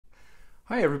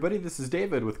Hi everybody, this is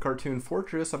David with Cartoon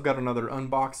Fortress. I've got another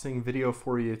unboxing video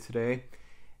for you today,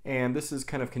 and this is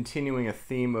kind of continuing a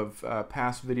theme of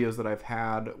past videos that I've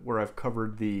had where I've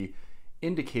covered the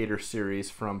Indicator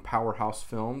series from Powerhouse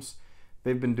Films.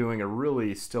 They've been doing a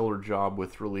really stellar job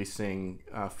with releasing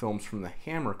films from the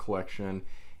Hammer collection,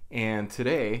 and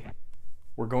today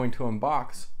we're going to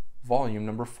unbox volume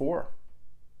number 4.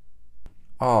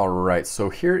 Alright, so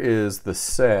here is the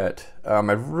set.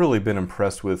 I've really been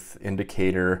impressed with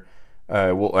Indicator,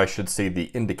 well I should say the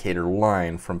Indicator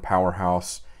line from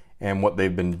Powerhouse and what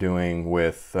they've been doing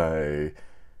with a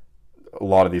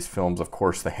lot of these films. Of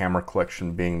course the Hammer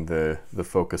collection being the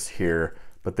focus here,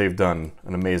 but they've done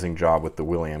an amazing job with the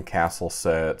William Castle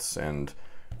sets and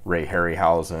Ray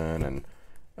Harryhausen and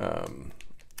a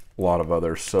lot of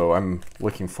others. So I'm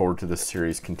looking forward to this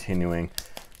series continuing.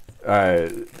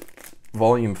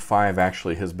 Volume 5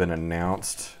 actually has been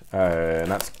announced,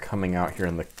 and that's coming out here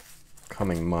in the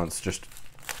coming months, just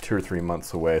 2 or 3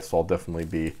 months away, so I'll definitely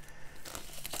be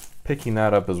picking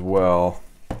that up as well.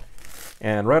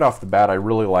 And right off the bat, I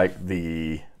really like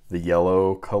the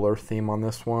yellow color theme on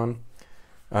this one.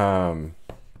 So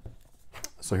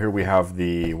here we have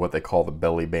what they call the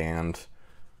belly band,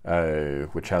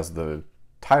 which has the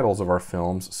titles of our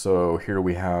films. So here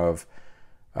we have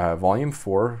Volume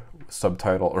 4,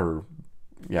 subtitle, or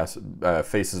yes,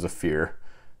 Faces of Fear.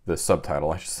 The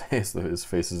subtitle, I should say, is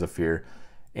Faces of Fear.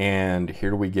 And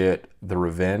here we get The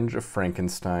Revenge of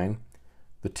Frankenstein,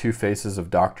 The Two Faces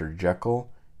of Dr. Jekyll,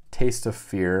 Taste of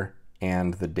Fear,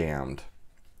 and The Damned.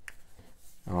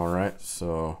 Alright,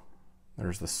 so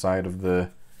there's the side of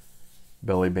the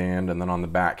belly band, and then on the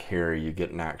back here you get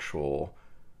an actual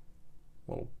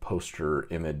little poster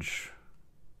image,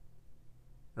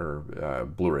 or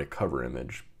Blu-ray cover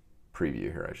image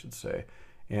preview here, I should say.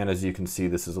 And as you can see,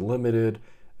 this is limited,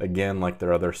 again, like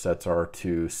their other sets are,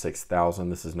 to 6,000.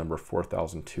 This is number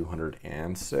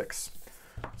 4,206.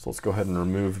 So let's go ahead and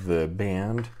remove the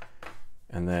band.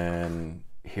 And then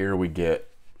here we get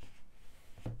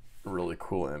a really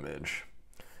cool image.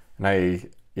 And I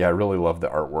really love the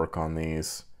artwork on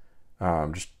these.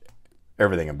 Just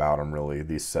everything about them, really.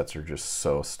 These sets are just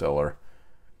so stellar.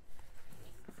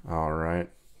 All right,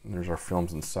 there's our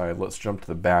films inside. Let's jump to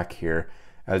the back here.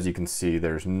 As you can see,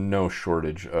 there's no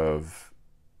shortage of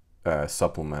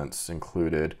supplements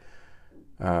included.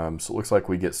 So it looks like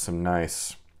we get some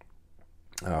nice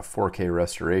 4K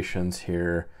restorations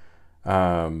here.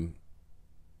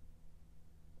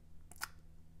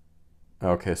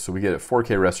 Okay, so we get a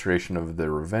 4K restoration of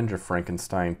The Revenge of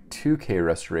Frankenstein, 2K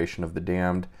restoration of The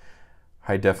Damned,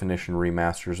 high definition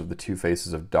remasters of The Two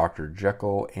Faces of Dr.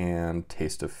 Jekyll, and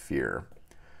Taste of Fear.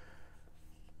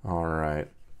 All right.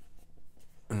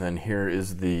 And then here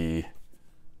is the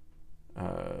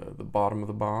bottom of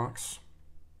the box.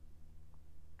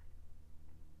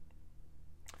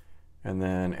 And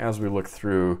then as we look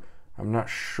through, I'm not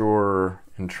sure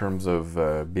in terms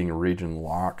of being region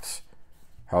locked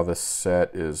how this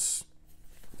set is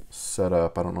set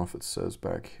up. I don't know if it says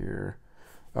back here.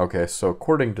 Okay, so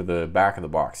according to the back of the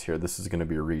box here, this is going to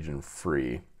be region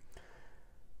free,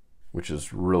 which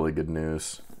is really good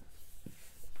news.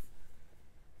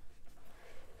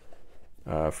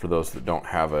 For those that don't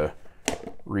have a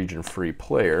region-free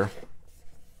player,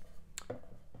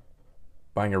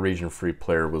 buying a region-free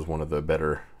player was one of the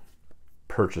better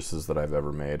purchases that I've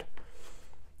ever made.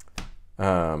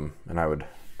 And I would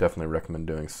definitely recommend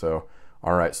doing so.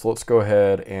 All right, so let's go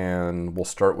ahead and we'll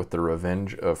start with The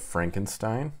Revenge of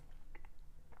Frankenstein.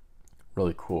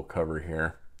 Really cool cover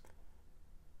here.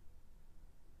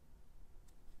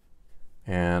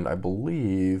 And I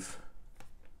believe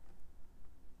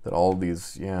that all of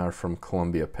these, are from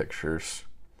Columbia Pictures.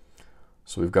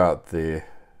 So we've got the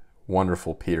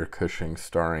wonderful Peter Cushing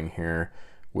starring here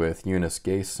with Eunice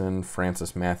Gayson,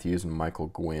 Francis Matthews, and Michael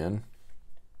Gwynn.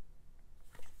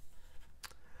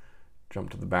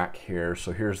 Jump to the back here.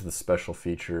 So here's the special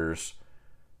features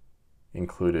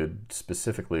included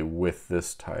specifically with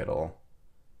this title.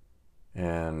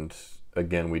 And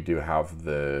again, we do have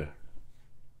the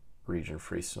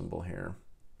region-free symbol here.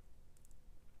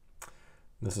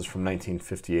 This is from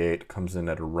 1958, comes in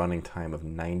at a running time of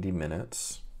 90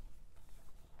 minutes.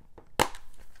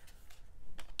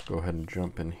 Go ahead and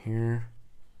jump in here.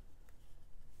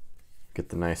 Get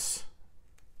the nice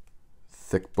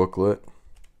thick booklet.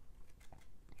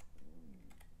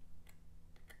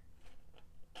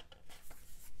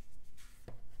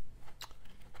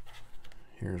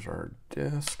 Here's our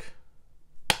disc.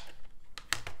 So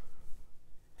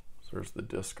there's the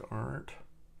disc art.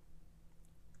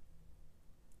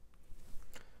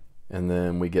 And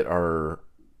then we get our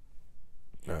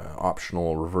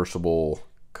optional reversible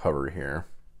cover here.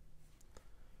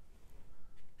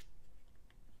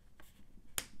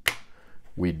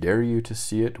 We dare you to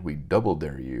see it, we double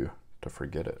dare you to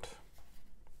forget it.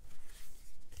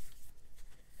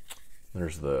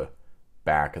 There's the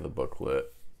back of the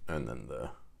booklet and then the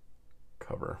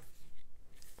cover.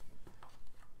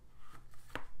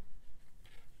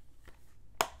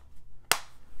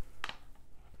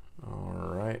 All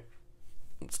right,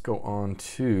 let's go on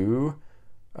to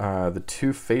The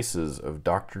Two Faces of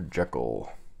Dr.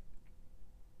 Jekyll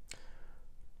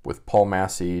with Paul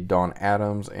Massey, Don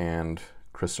Adams, and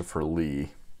Christopher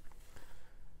Lee.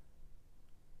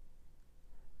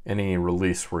 Any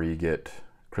release where you get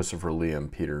Christopher Lee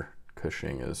and Peter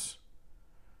Cushing is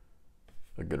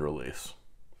a good release.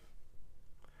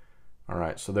 All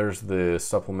right, so there's the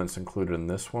supplements included in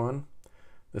this one.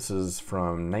 This is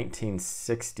from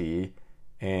 1960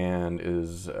 and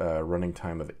is a running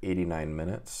time of 89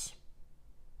 minutes.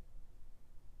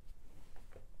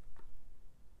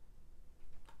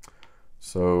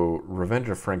 So Revenge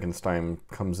of Frankenstein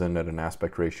comes in at an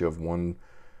aspect ratio of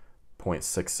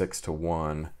 1.66 to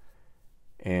 1,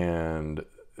 and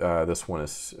this one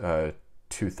is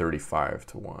 235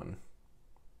 to 1.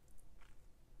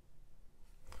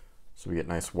 So we get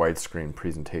nice widescreen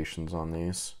presentations on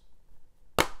these.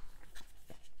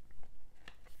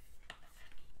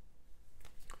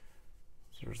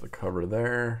 So there's the cover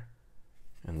there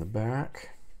and the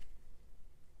back.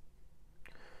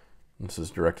 This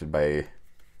is directed by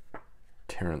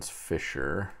Terence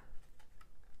Fisher.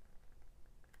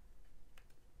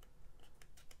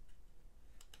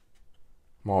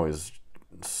 I'm always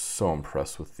so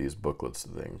impressed with these booklets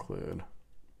that they include.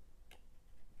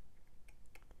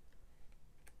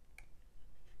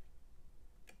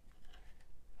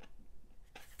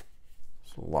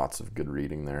 So lots of good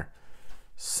reading there.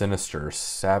 Sinister,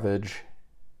 savage,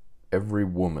 every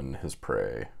woman his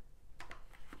prey.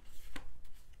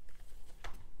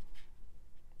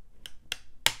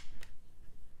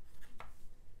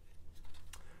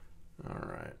 All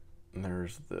right, and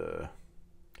there's the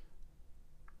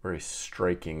very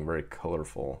striking, very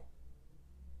colorful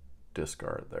disc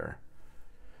art there.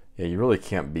 Yeah, you really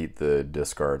can't beat the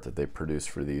disc art that they produce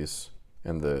for these,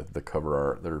 and the cover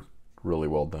art. They're really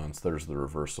well done. So there's the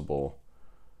reversible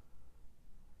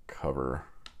cover,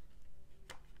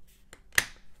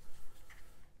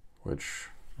 which,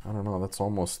 I don't know, that's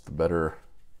almost the better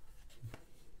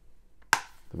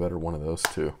one of those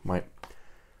two. Might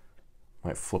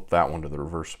flip that one to the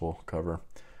reversible cover.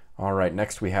 All right,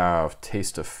 next we have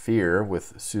Taste of Fear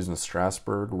with Susan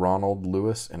Strasberg, Ronald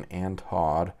Lewis, and Ann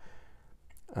Todd,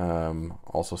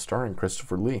 also starring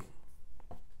Christopher Lee.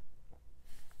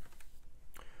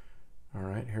 All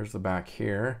right, here's the back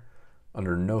here.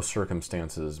 Under no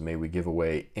circumstances may we give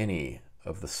away any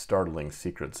of the startling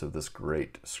secrets of this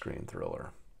great screen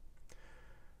thriller.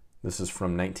 This is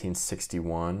from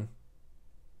 1961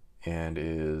 and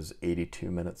is 82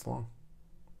 minutes long.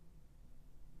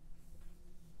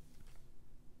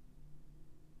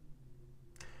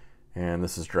 And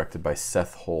this is directed by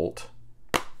Seth Holt.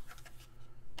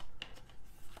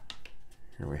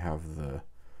 Here we have the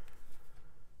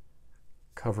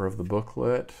cover of the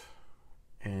booklet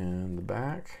and the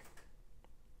back.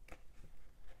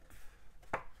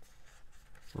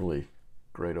 Really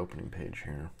great opening page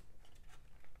here.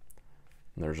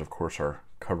 And there's, of course, our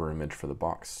cover image for the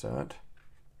box set.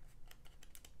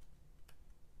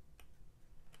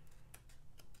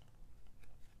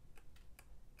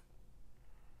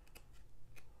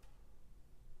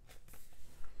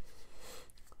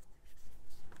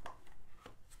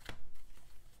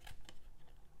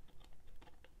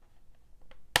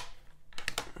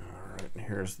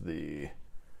 Here's the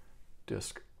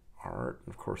disc art.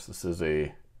 Of course, this is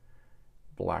a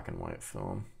black and white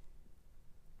film.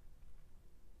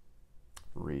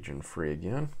 Region free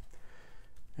again.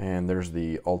 And there's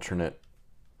the alternate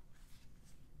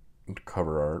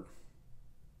cover art.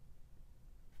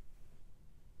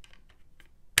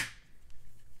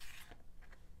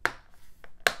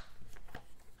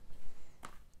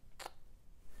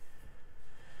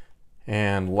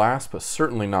 And last but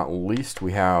certainly not least,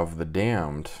 we have The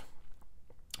Damned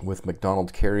with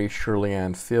MacDonald Carey, Shirley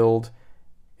Ann Field,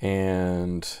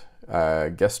 and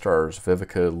guest stars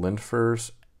Vivica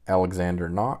Lindfors, Alexander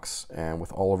Knox, and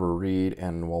with Oliver Reed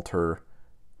and Walter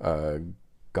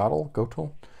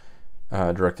Gottel,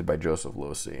 directed by Joseph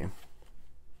Losey.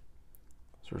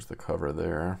 So there's the cover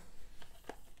there.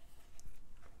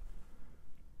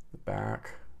 The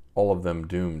back. All of them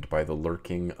doomed by the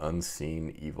lurking,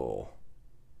 unseen evil.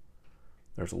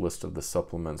 There's a list of the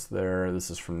supplements there. This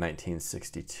is from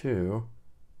 1962.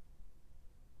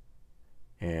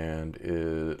 and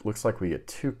it looks like we get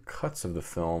 2 cuts of the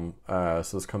film.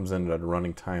 So this comes in at a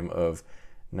running time of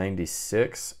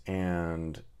 96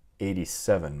 and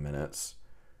 87 minutes.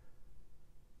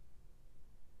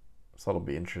 So that'll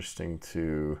be interesting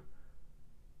to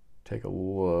take a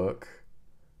look.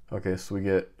 Okay, so we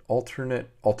get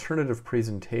alternative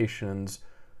presentations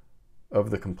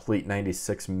of the complete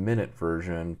 96-minute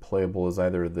version, playable as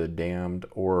either The Damned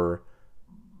or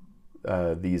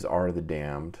These Are the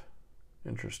Damned.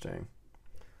 Interesting.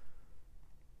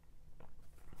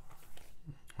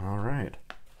 All right.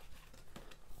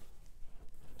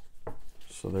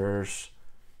 So there's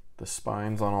the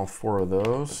spines on all 4 of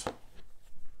those.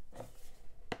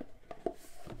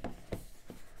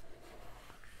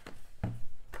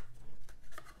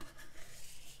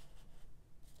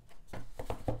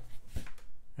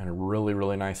 And a really,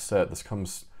 really nice set. This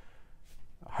comes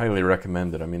highly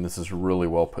recommended. I mean, this is really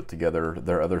well put together.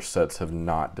 Their other sets have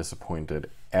not disappointed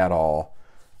at all.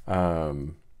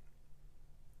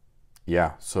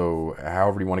 Yeah, so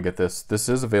however you want to get this, this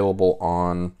is available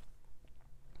on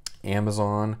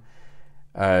Amazon.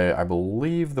 I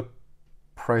believe the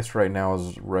price right now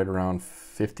is right around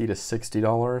 $50 to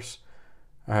 $60,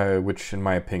 which in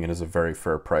my opinion is a very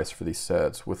fair price for these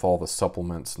sets with all the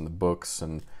supplements and the books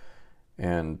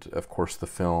and of course the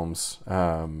films.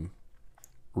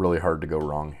 Really hard to go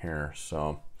wrong here.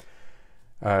 So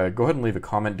go ahead and leave a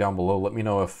comment down below. Let me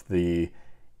know if the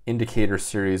Indicator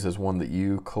series is one that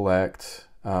you collect,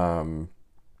 and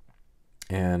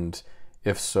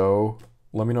if so,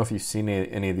 let me know if you've seen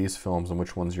any of these films and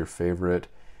which one's your favorite.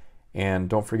 And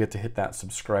don't forget to hit that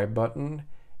subscribe button.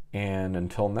 And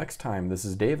until next time, this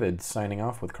is David signing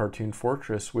off with Cartoon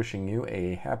Fortress, wishing you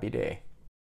a happy day.